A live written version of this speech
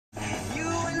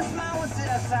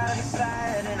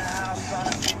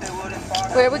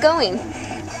Where are we going?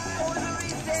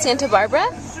 Santa Barbara?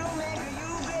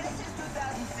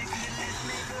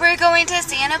 We're going to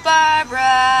Santa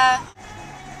Barbara.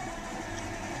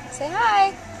 Say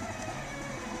hi.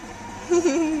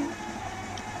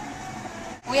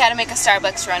 We had to make a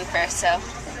Starbucks run first, so.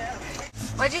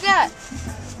 What'd you get?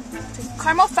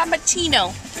 Caramel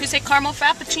Frappuccino. Did you say caramel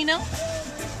Frappuccino?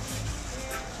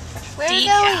 Where are we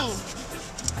going?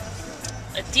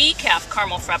 A decaf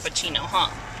caramel Frappuccino, huh?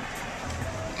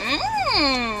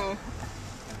 Mmm.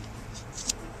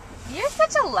 You're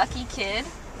such a lucky kid.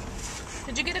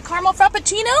 Did you get a caramel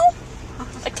Frappuccino?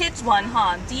 A kid's one,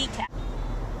 huh? Decaf.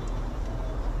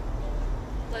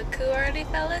 Look who already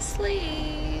fell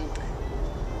asleep.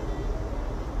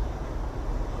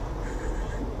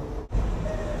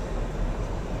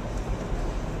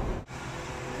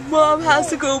 Mom has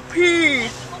to go pee.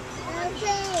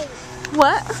 Okay.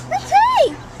 What?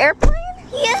 Okay. Airplane?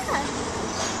 Yeah.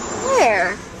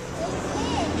 Where?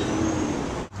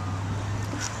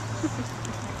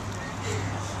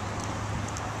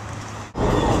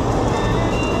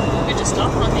 We just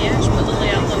stop on the edge, put Lily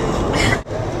out the.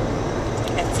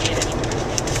 Can't see it anymore.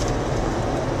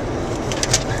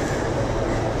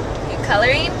 You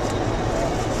coloring?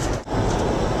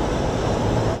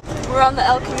 We're on the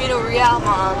El Camino Real,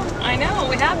 Mom. I know,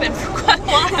 we have been for quite a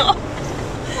while.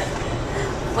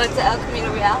 What's the El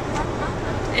Camino Real?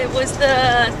 It was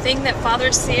the thing that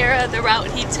Father Sierra, the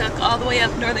route he took all the way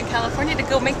up Northern California to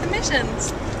go make the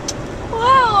missions.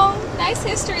 Wow, nice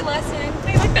history lesson. How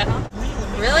you like that, huh?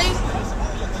 Really?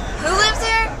 Who lives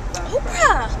here?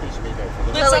 Oprah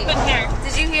lives Lily, up in here.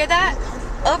 Did you hear that?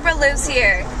 Oprah lives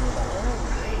here.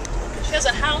 She has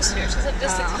a house here. She doesn't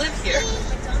just live here.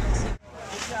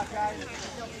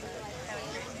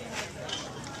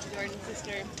 Jordan's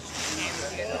sister.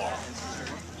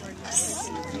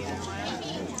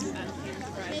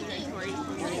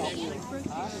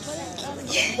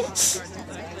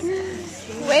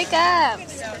 Wake up.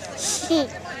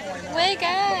 Wake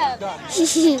up.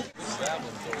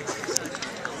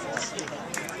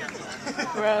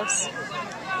 Gross.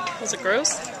 Was it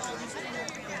gross?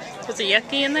 Was it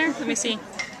yucky in there? Let me see.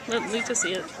 Let Lisa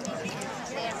see it.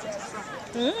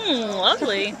 Mmm,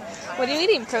 lovely. What are you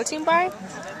eating? Protein bar?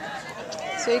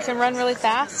 So you can run really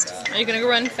fast? Are you gonna go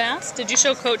run fast? Did you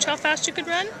show Coach how fast you could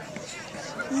run?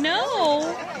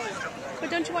 No. But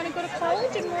don't you want to go to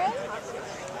college and run?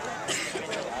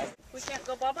 We can't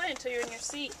go bye-bye until you're in your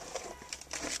seat.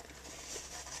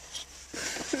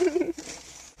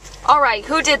 Alright,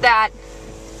 who did that?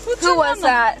 Who was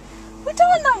that? Who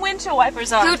turned the windshield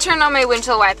wipers on? Who turned on my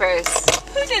windshield wipers?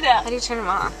 Who did that? How do you turn them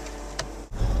off?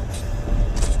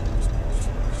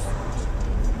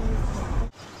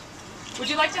 Would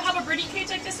you like to have a birdie cage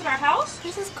like this in our house?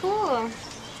 This is cool.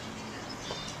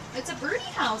 It's a birdie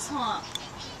house, huh?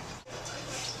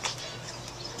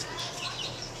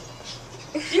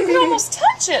 You could almost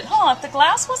touch it, huh? If the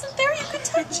glass wasn't there, you could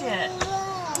touch it.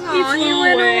 Oh, you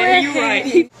went away. You're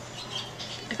right.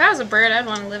 If I was a bird, I'd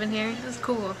want to live in here. This is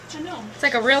cool. I know. It's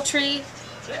like a real tree.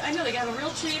 I know, they have a real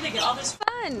tree, they get all this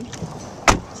Fun.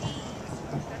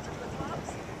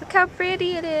 Look how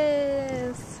pretty it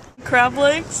is. crab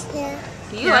legs. Yeah.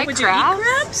 Do you like Would crabs? you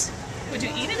eat crabs? Would you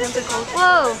eat it if it's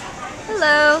Whoa.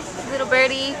 Hello, little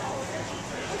birdie.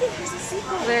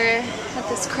 We're at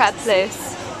this crab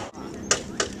place.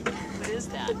 What is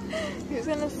that? Who's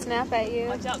gonna snap at you?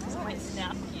 Watch out, because it might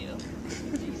snap you.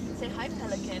 Say hi,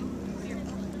 pelican.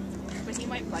 But he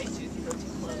might bite you if you go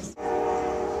too close.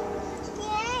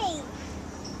 Yay.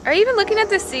 Are you even looking at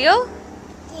the seal?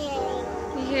 Yay.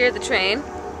 You hear the train?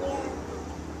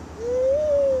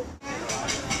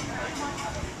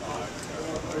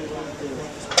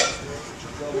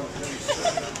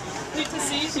 Lisa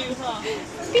sees you, huh?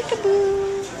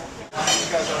 Peekaboo.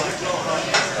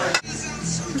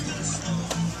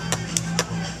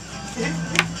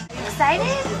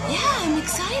 Excited? Yeah, I'm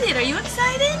excited. Are you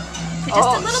excited? Just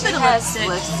a little bit of lipstick.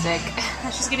 lipstick.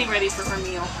 She's getting ready for her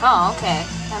meal. Oh, okay.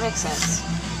 That makes sense.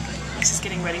 She's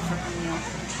getting ready for her meal.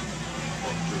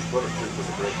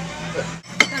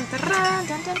 Dun, dun, dun,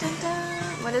 dun, dun, dun,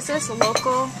 dun. What is this? A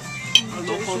local? A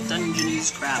local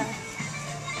Dungeness crab.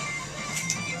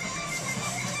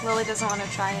 Lily doesn't want to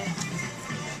try it.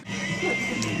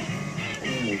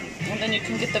 And then you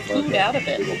can get the food out of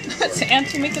it. Is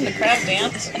Auntie making the crab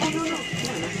dance?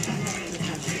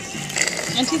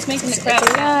 Auntie's making the crab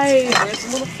dance. Where's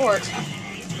the little fork?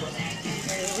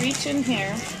 Reach in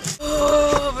here.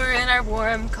 Oh, we're in our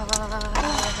warm car.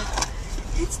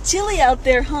 It's chilly out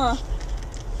there, huh?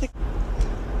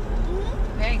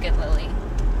 Very good, Lily.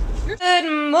 You're Good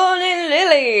morning,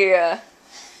 Lily.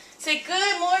 Say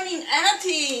good morning,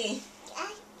 Auntie.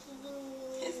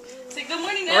 Say good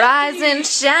morning, Auntie. Rise and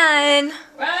shine.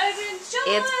 Rise and shine.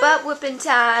 It's butt whipping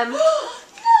time. No.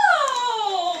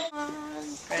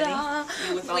 Ready?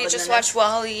 We just watched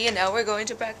Wall-E and now we're going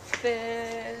to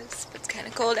breakfast. It's kind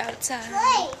of cold outside.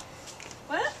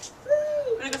 What?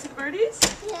 Want to go see the birdies?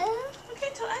 Yeah.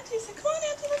 Okay, tell Auntie. Say, come on,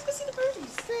 Auntie, let's go see the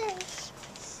birdies.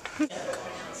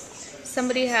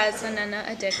 Somebody has a nana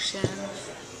addiction.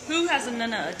 Who has a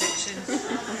nana addiction?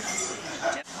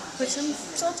 Put some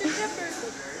salt and pepper.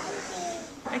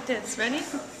 Like this. Ready?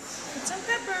 Put some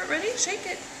pepper. Ready? Shake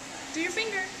it. Do your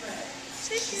finger.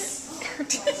 Shake it.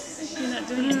 You're not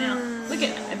doing it now. Look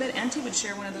at, I bet Auntie would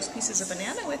share one of those pieces of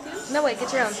banana with you. No, wait,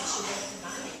 get your own.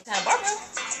 Santa Barbara.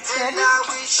 And I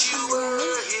wish you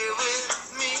were here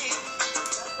with me.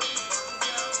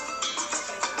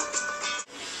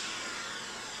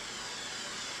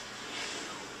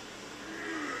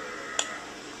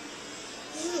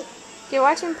 You're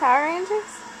watching Power Rangers?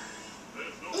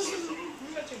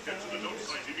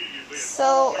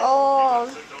 So old.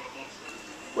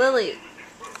 Lily,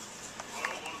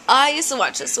 I used to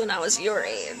watch this when I was your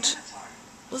age.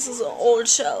 This is an old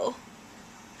show.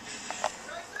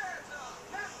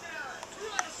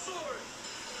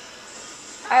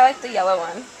 I like the yellow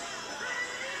one.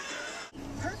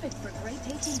 Perfect for great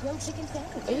tasting grilled chicken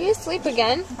sandwiches. Are you asleep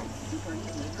again? Super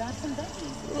easy. Grab some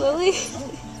veggies. Lily?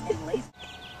 And lace.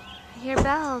 I hear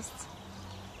bells.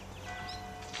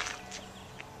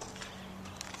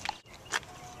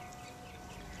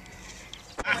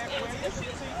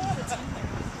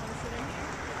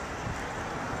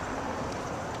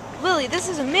 Lily, this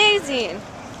is amazing.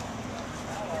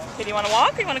 Okay, do you want to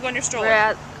walk or you want to go in your stroller? We're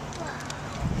at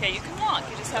Okay, you can walk.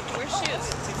 You just have to wear shoes.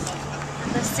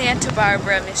 the Santa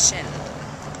Barbara mission.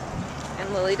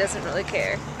 And Lily doesn't really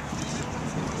care.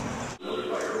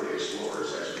 Noted by early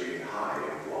explorers as being high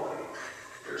in quality.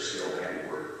 Their skilled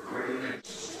handiwork greatly.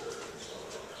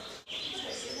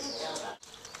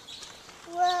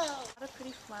 Whoa. A lot of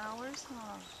pretty flowers,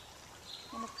 huh?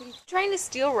 And a pretty... Trying to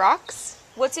steal rocks?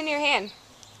 What's in your hand?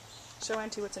 Show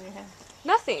Auntie what's in your hand.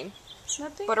 Nothing.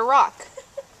 Nothing? But a rock.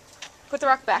 Put the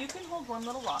rock You back. can hold one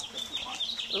little rock if you want.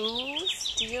 Ooh,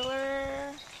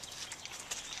 stealer.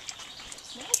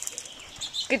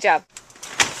 Good job.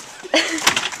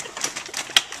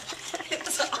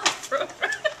 It's off-road.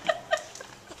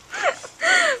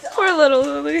 Poor little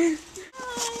Lily.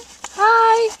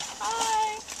 Hi.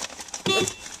 Hi.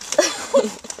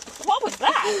 What was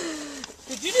that?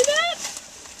 Did you do that?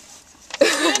 You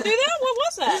didn't do that? What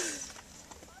was that?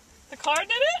 The car did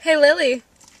it? Hey, Lily.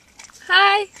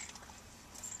 Hi.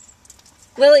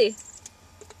 Lily.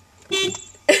 What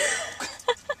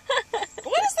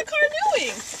is the car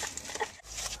doing?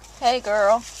 Hey,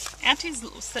 girl. Auntie's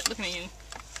looking at you.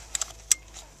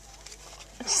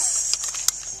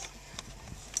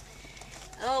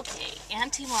 Okay,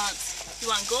 Auntie wants... You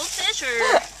want goldfish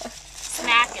or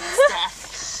snack and stuff?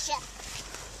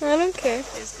 I don't care.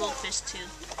 There's goldfish too.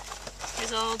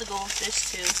 There's all the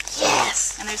goldfish too.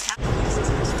 Yes. And there's half...